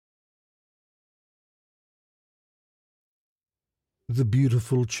The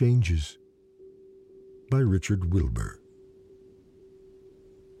Beautiful Changes by Richard Wilbur.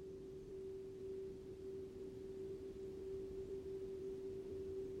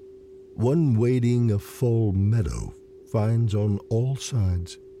 One wading a full meadow finds on all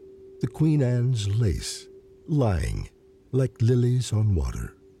sides the Queen Anne's lace lying like lilies on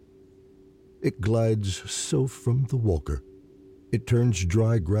water. It glides so from the walker, it turns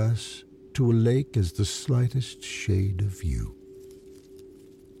dry grass to a lake as the slightest shade of view.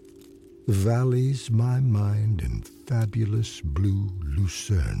 The valleys my mind in fabulous blue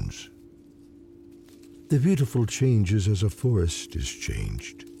lucernes. The beautiful changes as a forest is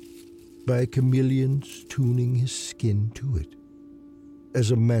changed, by a chameleon's tuning his skin to it, as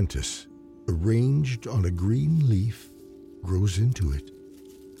a mantis arranged on a green leaf grows into it,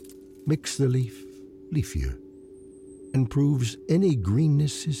 makes the leaf leafier, and proves any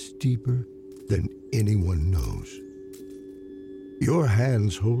greenness is deeper than anyone knows. Your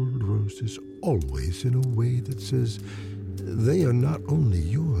hands hold roses always in a way that says they are not only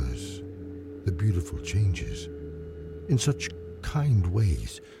yours, the beautiful changes, in such kind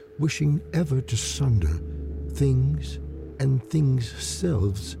ways, wishing ever to sunder things and things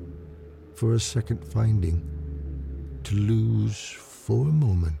selves for a second finding, to lose for a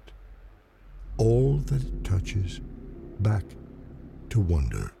moment all that it touches back to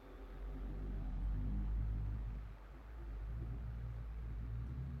wonder.